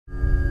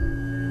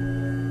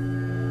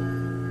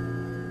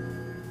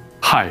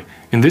Hi,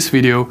 in this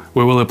video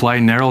we will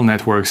apply neural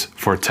networks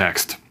for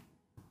text.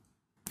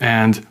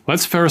 And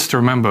let's first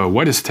remember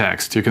what is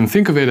text. You can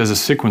think of it as a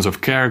sequence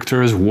of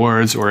characters,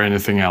 words, or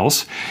anything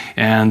else.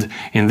 And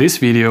in this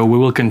video we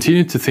will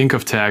continue to think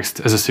of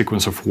text as a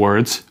sequence of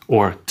words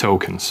or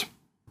tokens.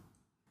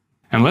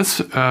 And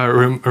let's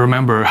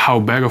remember how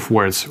bag of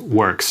words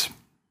works.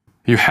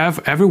 You have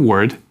every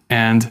word,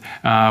 and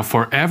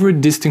for every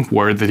distinct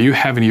word that you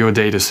have in your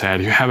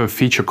dataset, you have a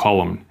feature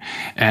column.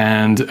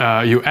 And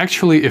you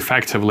actually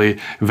effectively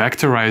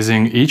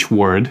vectorizing each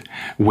word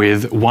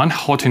with one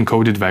hot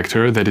encoded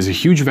vector that is a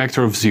huge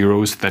vector of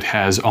zeros that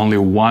has only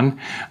one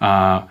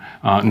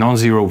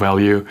non-zero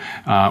value,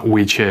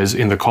 which is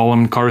in the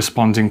column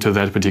corresponding to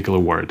that particular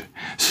word.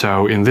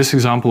 So in this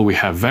example, we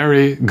have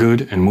very,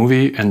 good, and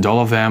movie, and all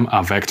of them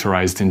are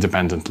vectorized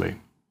independently.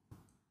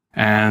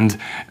 And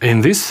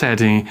in this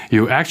setting,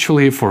 you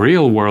actually, for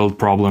real-world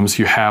problems,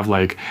 you have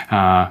like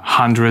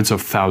hundreds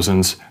of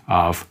thousands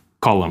of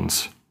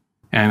columns.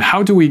 And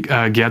how do we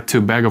get to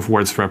bag of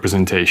words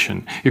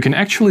representation? You can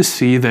actually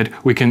see that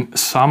we can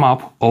sum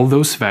up all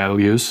those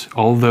values,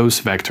 all those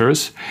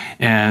vectors,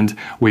 and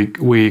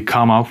we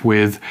come up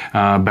with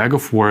bag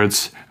of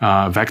words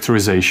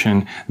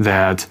vectorization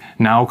that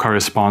now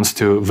corresponds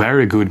to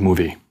very good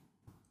movie.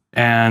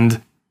 And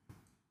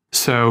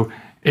so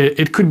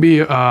it could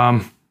be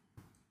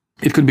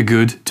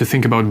good to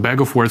think about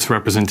bag of words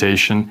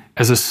representation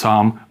as a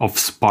sum of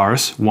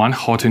sparse, one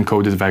hot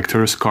encoded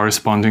vectors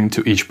corresponding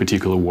to each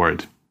particular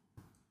word.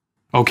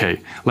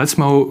 Okay, let's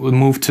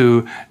move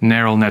to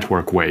neural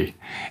network way.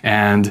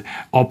 And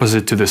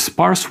opposite to the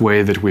sparse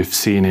way that we've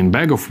seen in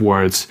bag of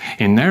words,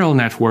 in neural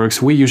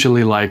networks we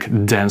usually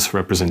like dense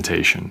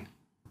representation.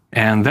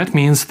 And that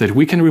means that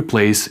we can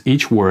replace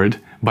each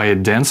word by a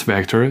dense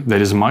vector that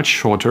is much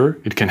shorter.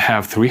 It can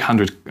have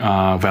 300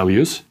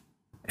 values.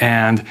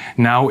 And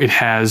now it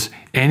has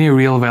any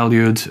real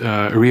valued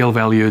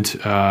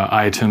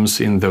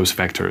items in those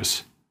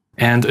vectors.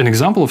 And an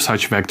example of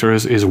such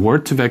vectors is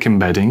word-to-vec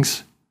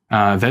embeddings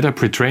that are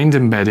pre-trained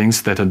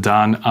embeddings that are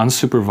done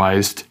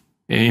unsupervised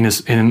in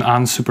an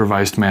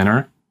unsupervised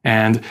manner.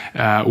 And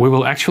we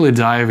will actually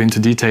dive into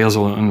details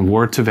on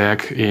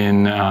word-to-vec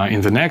in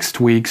the next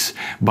weeks.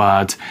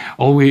 But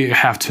all we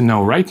have to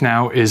know right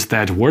now is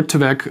that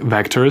word-to-vec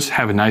vectors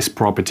have a nice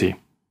property.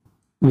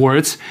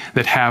 Words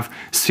that have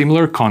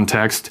similar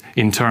context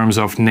in terms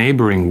of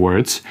neighboring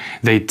words,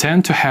 they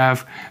tend to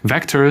have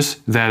vectors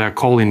that are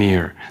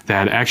collinear,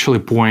 that actually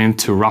point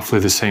to roughly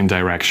the same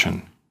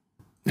direction.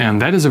 And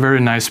that is a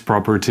very nice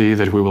property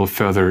that we will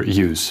further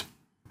use.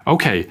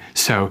 Okay,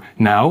 so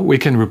now we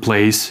can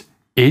replace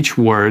each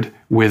word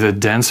with a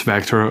dense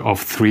vector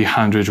of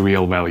 300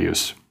 real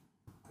values.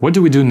 What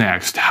do we do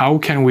next? How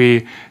can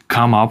we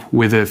come up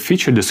with a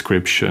feature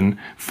descriptor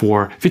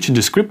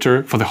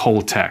for the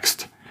whole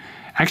text?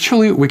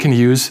 Actually, we can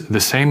use the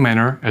same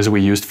manner as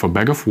we used for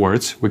bag of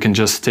words. We can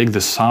just take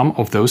the sum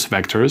of those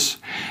vectors,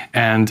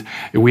 and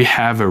we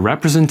have a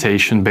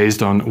representation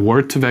based on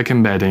word-to-vec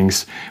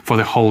embeddings for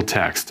the whole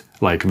text,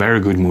 like very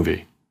good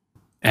movie.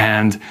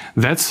 And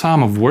that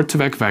sum of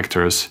word-to-vec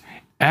vectors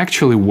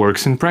actually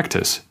works in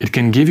practice. It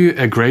can give you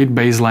a great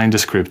baseline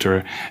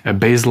descriptor, a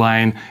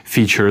baseline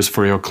features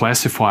for your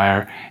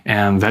classifier,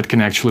 and that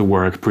can actually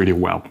work pretty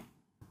well.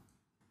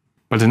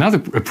 But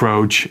another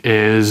approach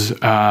is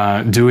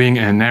doing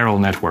a neural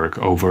network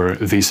over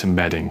these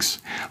embeddings.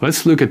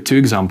 Let's look at two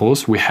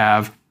examples. We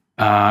have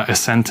a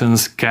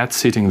sentence, cat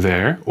sitting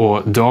there,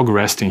 or dog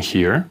resting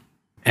here.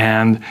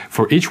 And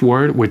for each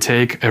word, we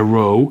take a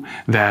row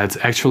that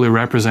actually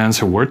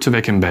represents a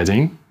word-to-vec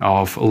embedding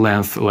of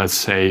length, let's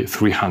say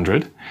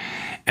 300.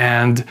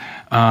 And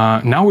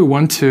now we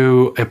want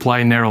to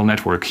apply neural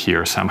network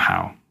here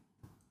somehow.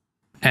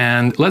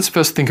 And let's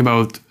first think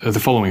about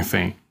the following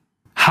thing.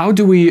 How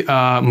do we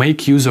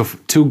make use of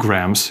 2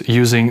 grams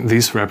using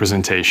this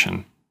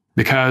representation?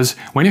 Because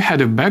when you had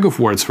a bag of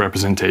words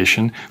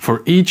representation,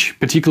 for each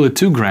particular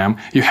 2 gram,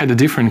 you had a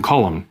different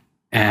column.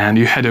 And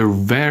you had a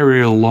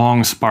very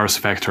long sparse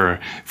vector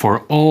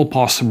for all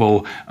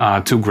possible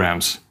 2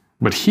 grams.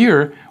 But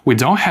here, we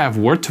don't have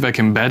word-to-vec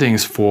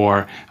embeddings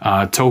for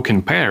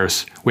token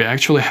pairs. We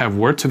actually have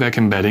word-to-vec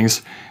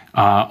embeddings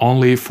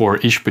only for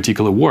each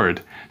particular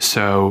word.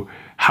 So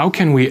how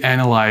can we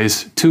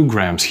analyze 2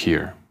 grams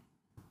here?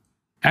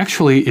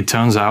 Actually, it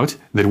turns out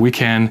that we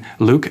can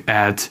look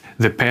at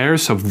the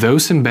pairs of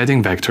those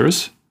embedding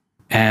vectors,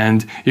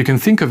 and you can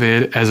think of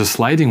it as a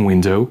sliding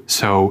window.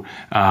 So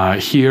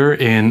here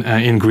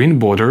in green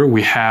border,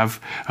 we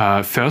have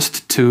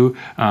first 2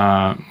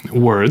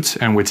 words,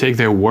 and we take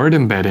their word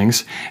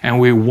embeddings, and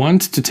we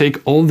want to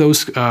take all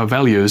those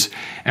values,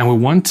 and we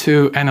want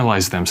to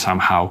analyze them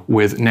somehow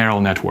with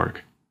neural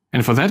network.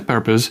 And for that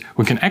purpose,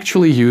 we can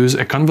actually use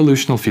a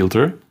convolutional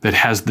filter that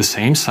has the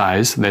same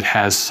size, that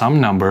has some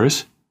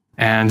numbers.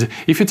 And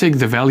if you take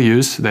the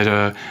values that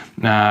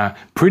are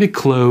pretty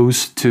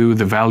close to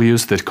the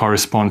values that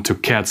correspond to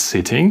cat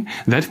sitting,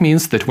 that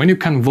means that when you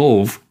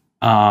convolve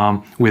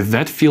with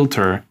that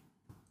filter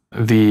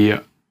the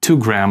 2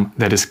 gram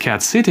that is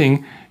cat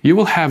sitting, you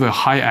will have a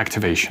high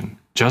activation.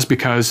 just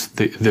because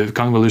the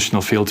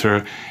convolutional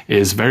filter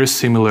is very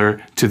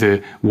similar to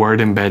the word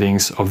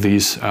embeddings of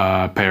these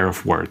pair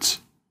of words.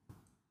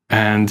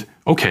 And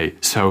okay,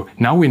 so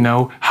now we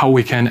know how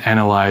we can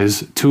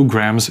analyze 2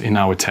 grams in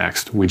our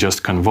text. We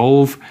just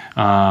convolve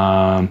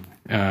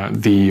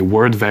the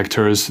word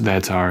vectors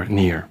that are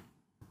near.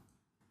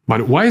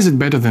 But why is it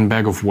better than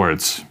bag of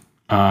words?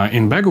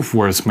 In bag of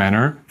words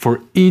manner,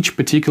 for each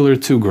particular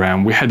 2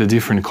 gram, we had a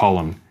different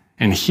column.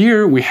 And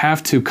here we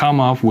have to come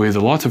up with a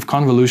lot of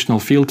convolutional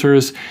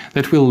filters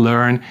that will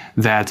learn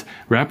that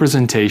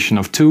representation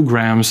of 2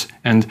 grams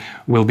and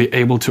will be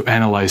able to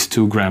analyze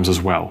 2 grams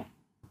as well.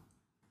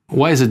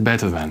 Why is it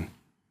better then?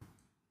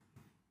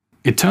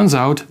 It turns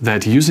out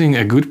that using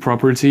a good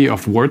property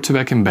of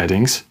word-to-vec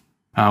embeddings,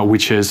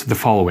 which is the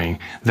following,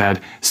 that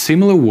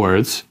similar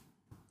words,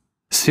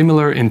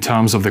 similar in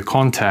terms of the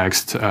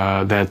context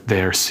that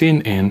they're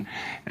seen in,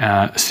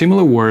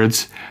 similar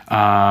words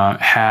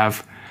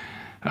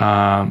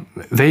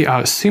they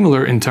are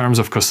similar in terms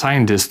of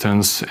cosine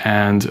distance,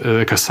 and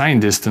the cosine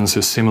distance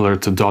is similar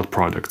to dot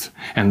product.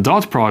 And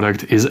dot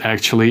product is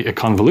actually a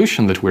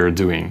convolution that we're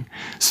doing.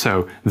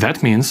 So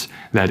that means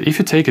that if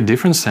you take a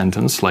different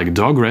sentence, like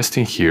dog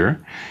resting here,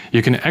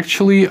 you can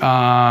actually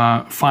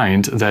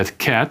find that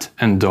cat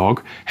and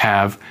dog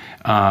have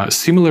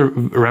similar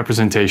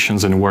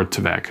representations in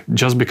word-to-vec,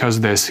 just because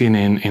they're seen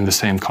in the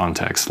same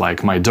context,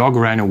 like my dog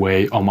ran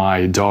away or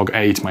my dog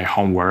ate my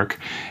homework.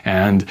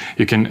 And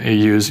you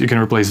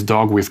can replace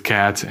dog with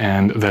cat,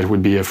 and that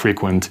would be a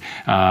frequent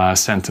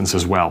sentence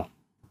as well.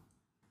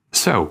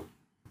 So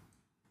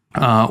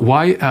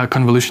why a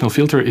convolutional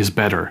filter is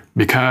better?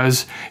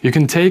 Because you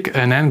can take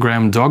an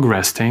n-gram dog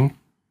resting,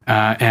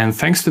 and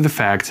thanks to the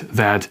fact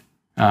that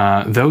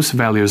those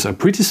values are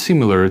pretty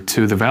similar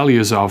to the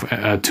values of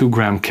a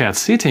 2-gram cat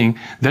sitting,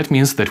 that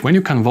means that when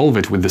you convolve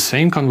it with the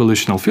same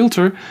convolutional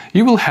filter,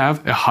 you will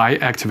have a high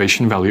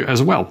activation value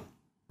as well.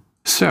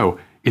 So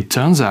it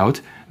turns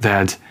out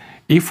that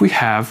if we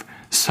have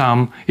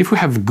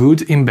good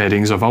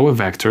embeddings of our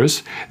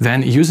vectors,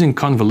 then using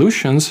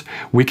convolutions,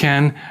 we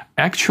can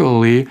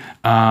actually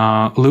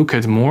look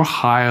at more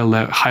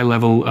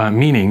high-level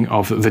meaning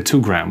of the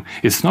 2-gram.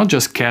 It's not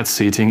just cat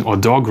sitting or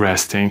dog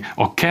resting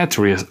or cat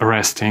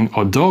resting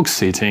or dog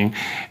sitting.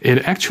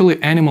 It's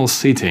actually animal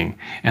sitting,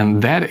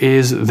 and that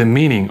is the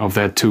meaning of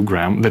that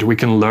 2-gram that we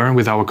can learn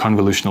with our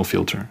convolutional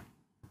filter.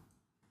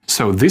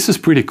 So this is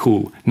pretty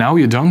cool. Now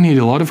you don't need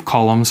a lot of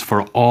columns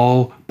for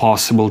all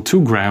possible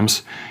 2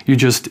 grams. You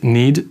just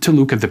need to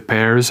look at the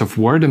pairs of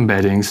word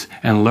embeddings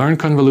and learn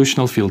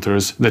convolutional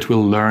filters that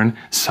will learn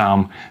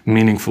some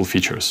meaningful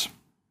features.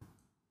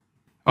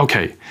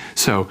 Okay,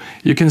 so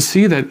you can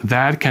see that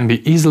that can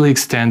be easily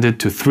extended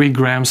to 3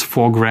 grams,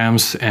 4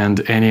 grams,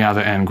 and any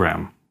other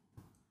n-gram.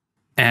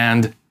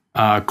 And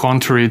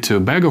contrary to a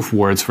bag of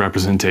words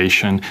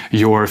representation,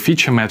 your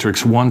feature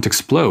matrix won't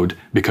explode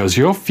because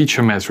your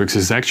feature matrix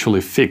is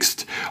actually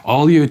fixed.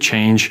 All you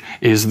change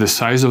is the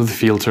size of the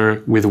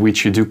filter with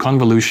which you do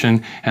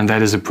convolution, and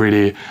that is a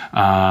pretty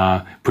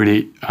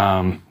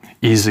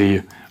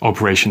easy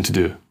operation to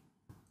do.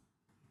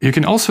 You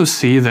can also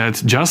see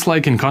that just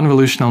like in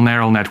convolutional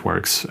neural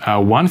networks,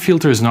 one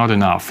filter is not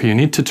enough. You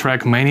need to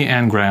track many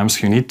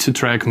n-grams, you need to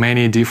track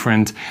many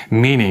different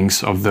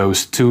meanings of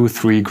those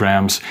 2-3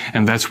 grams,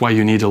 and that's why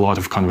you need a lot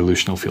of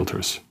convolutional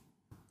filters.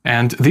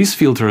 And these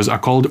filters are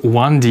called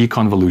 1D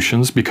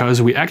convolutions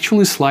because we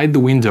actually slide the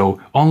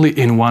window only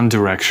in one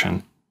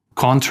direction,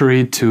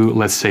 contrary to,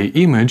 let's say,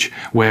 image,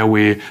 where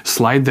we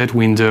slide that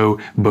window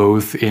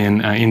both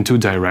in 2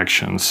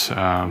 directions.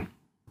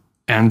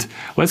 And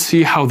let's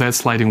see how that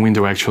sliding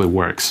window actually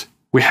works.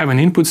 We have an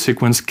input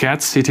sequence,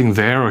 cat sitting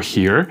there or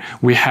here.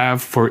 We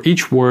have for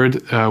each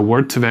word,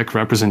 word-to-vec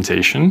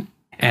representation,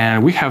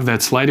 and we have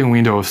that sliding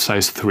window of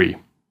size 3.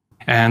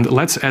 And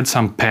let's add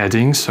some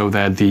padding so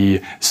that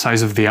the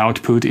size of the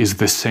output is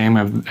the same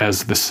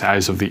as the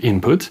size of the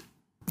input.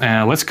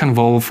 Let's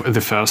convolve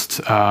the first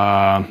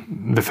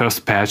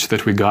patch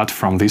that we got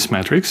from this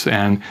matrix,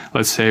 and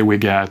let's say we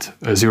get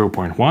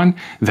 0.1,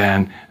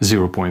 then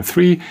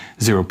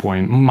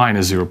 0.3,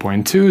 minus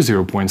 0.2,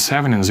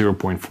 0.7, and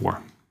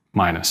 0.4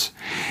 minus.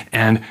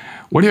 And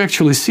what you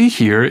actually see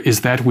here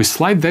is that we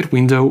slide that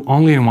window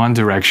only in one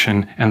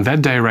direction, and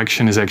that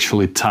direction is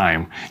actually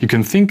time. You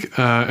can think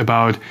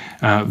about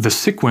the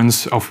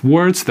sequence of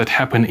words that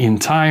happen in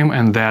time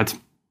and that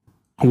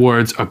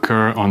words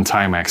occur on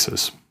time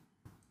axis.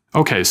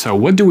 Okay, so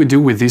what do we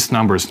do with these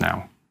numbers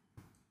now?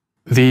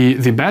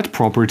 The bad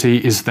property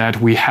is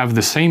that we have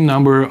the same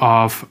number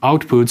of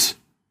outputs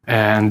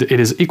and it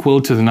is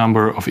equal to the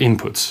number of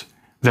inputs.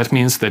 That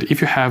means that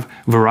if you have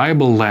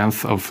variable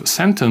length of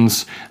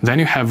sentence, then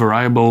you have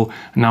variable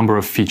number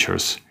of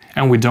features.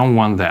 And we don't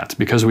want that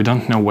because we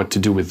don't know what to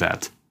do with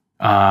that.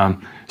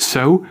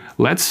 So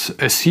let's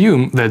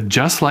assume that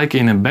just like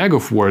in a bag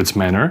of words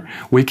manner,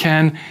 we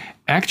can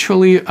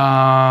actually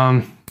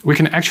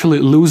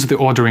lose the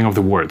ordering of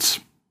the words.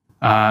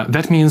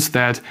 That means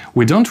that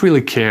we don't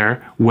really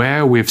care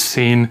where we've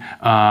seen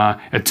a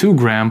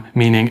 2-gram,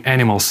 meaning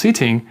animal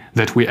sitting,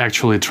 that we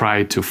actually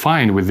tried to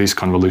find with this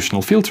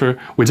convolutional filter.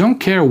 We don't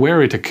care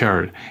where it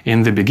occurred,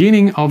 in the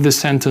beginning of the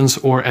sentence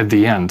or at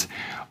the end.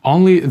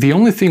 The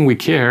only thing we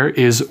care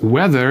is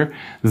whether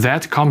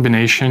that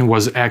combination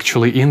was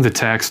actually in the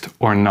text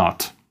or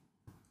not.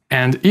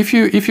 And if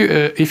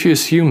you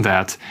assume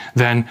that,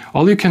 then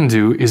all you can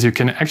do is you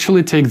can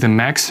actually take the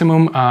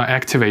maximum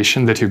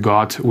activation that you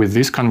got with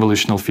this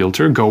convolutional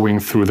filter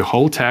going through the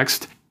whole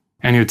text,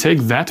 and you take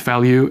that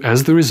value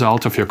as the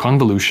result of your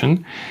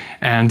convolution,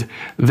 and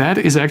that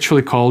is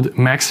actually called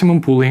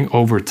maximum pooling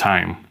over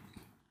time.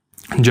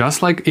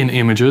 Just like in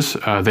images,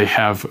 they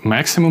have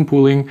maximum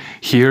pooling.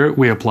 Here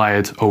we apply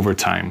it over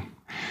time.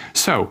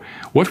 So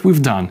what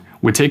we've done,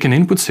 we take an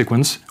input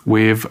sequence,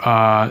 we've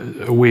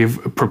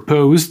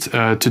proposed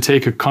to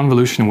take a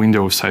convolution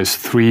window of size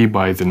 3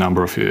 by the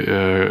number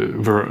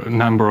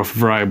of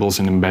variables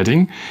in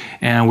embedding,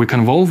 and we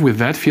convolve with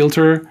that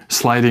filter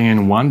sliding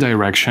in one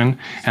direction,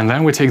 and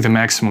then we take the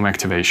maximum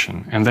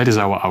activation, and that is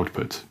our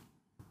output.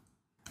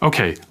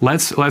 Okay,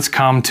 let's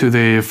come to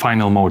the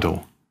final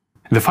model.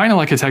 The final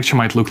architecture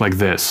might look like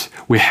this.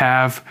 We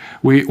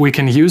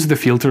can use the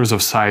filters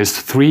of size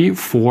 3,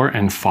 4,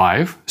 and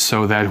 5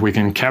 so that we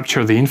can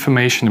capture the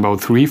information about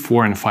 3,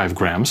 4, and 5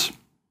 grams.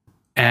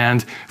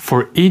 And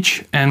for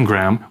each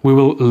n-gram, we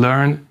will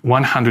learn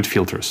 100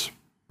 filters.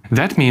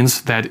 That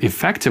means that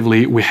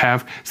effectively we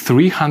have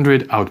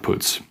 300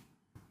 outputs.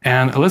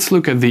 And let's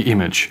look at the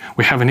image.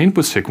 We have an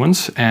input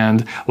sequence,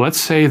 and let's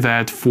say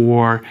that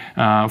for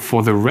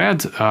the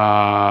red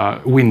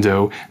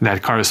window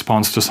that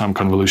corresponds to some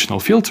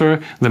convolutional filter,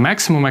 the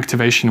maximum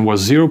activation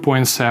was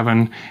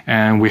 0.7,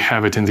 and we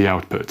have it in the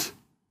output.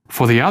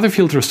 For the other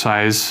filter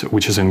size,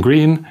 which is in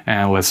green,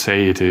 and let's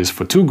say it is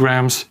for 2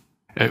 grams,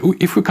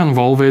 if we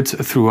convolve it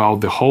throughout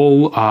the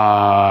whole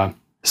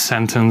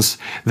sentence,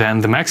 then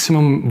the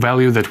maximum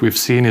value that we've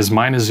seen is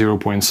minus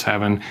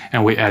 0.7,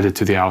 and we add it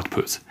to the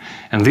output.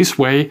 And this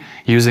way,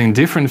 using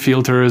different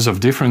filters of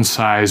different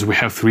size, we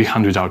have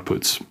 300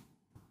 outputs.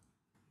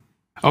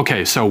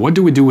 Okay, so what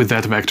do we do with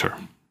that vector?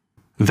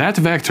 That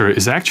vector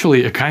is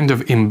actually a kind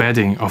of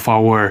embedding of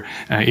our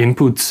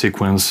input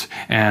sequence,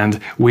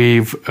 and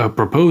we've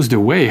proposed a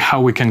way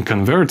how we can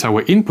convert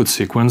our input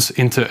sequence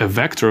into a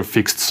vector of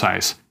fixed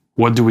size.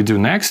 What do we do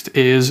next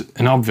is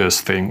an obvious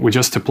thing. We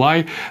just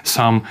apply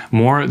some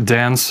more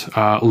dense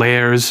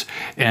layers,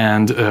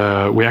 and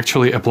we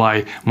actually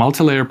apply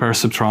multi-layer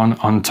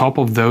perceptron on top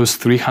of those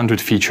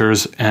 300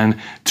 features and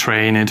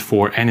train it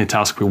for any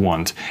task we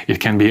want. It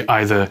can be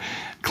either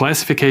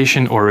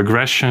classification or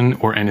regression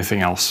or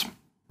anything else.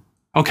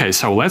 Okay,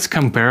 so let's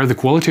compare the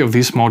quality of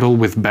this model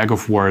with bag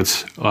of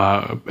words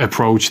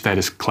approach that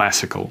is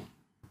classical.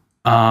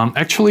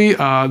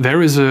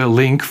 There is a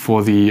link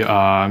for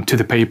to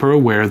the paper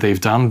where they've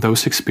done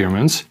those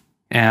experiments,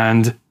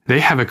 and they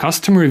have a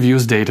custom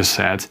reviews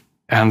dataset,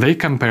 and they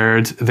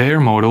compared their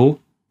model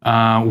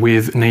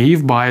with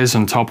naive bias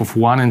on top of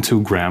 1 and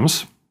 2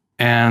 grams,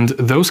 and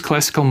those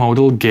classical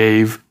model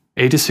gave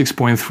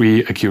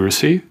 86.3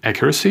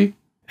 accuracy.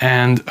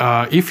 And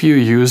if you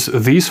use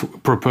this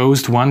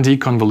proposed 1D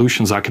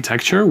convolutions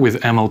architecture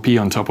with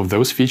MLP on top of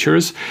those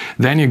features,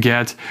 then you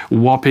get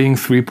whopping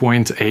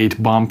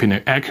 3.8 bump in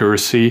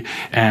accuracy,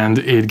 and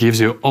it gives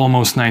you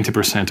almost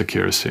 90%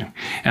 accuracy.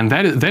 And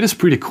that is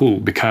pretty cool,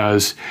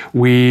 because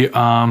we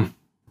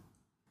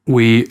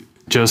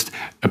just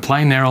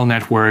apply neural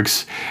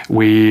networks,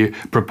 we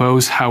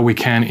propose how we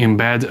can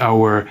embed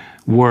our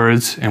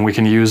words, and we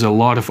can use a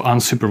lot of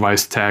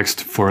unsupervised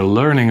text for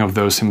learning of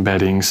those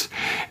embeddings,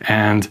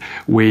 and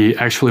we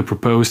actually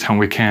proposed how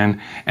we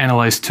can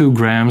analyze 2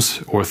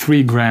 grams or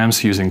 3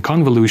 grams using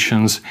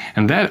convolutions,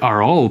 and that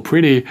are all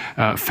pretty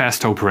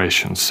fast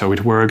operations, so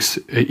it works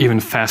even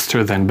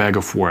faster than bag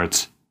of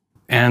words,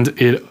 and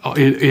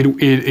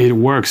it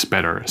works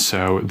better,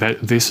 so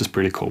this is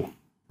pretty cool.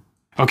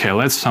 Okay,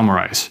 let's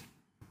summarize.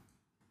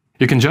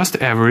 You can just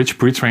average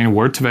pre-trained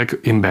word-to-vec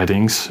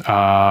embeddings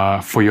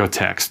for your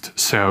text.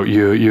 So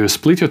you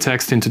split your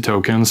text into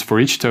tokens. For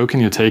each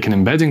token, you take an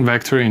embedding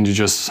vector and you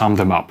just sum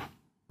them up.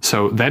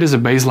 So that is a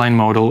baseline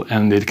model,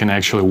 and it can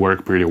actually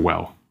work pretty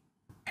well.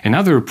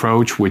 Another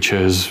approach, which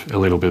is a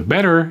little bit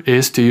better,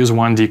 is to use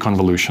 1D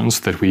convolutions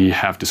that we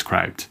have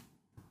described.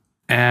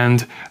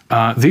 And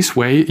this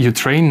way, you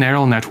train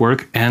neural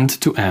network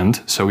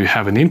end-to-end. So you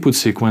have an input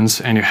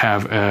sequence and you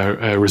have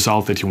a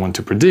result that you want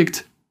to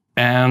predict.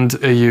 And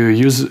you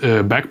use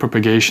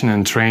backpropagation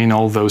and train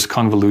all those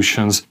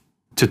convolutions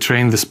to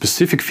train the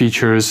specific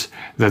features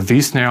that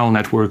this neural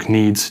network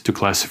needs to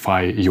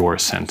classify your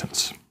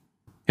sentence.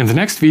 In the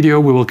next video,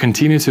 we will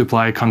continue to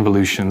apply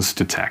convolutions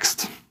to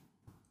text.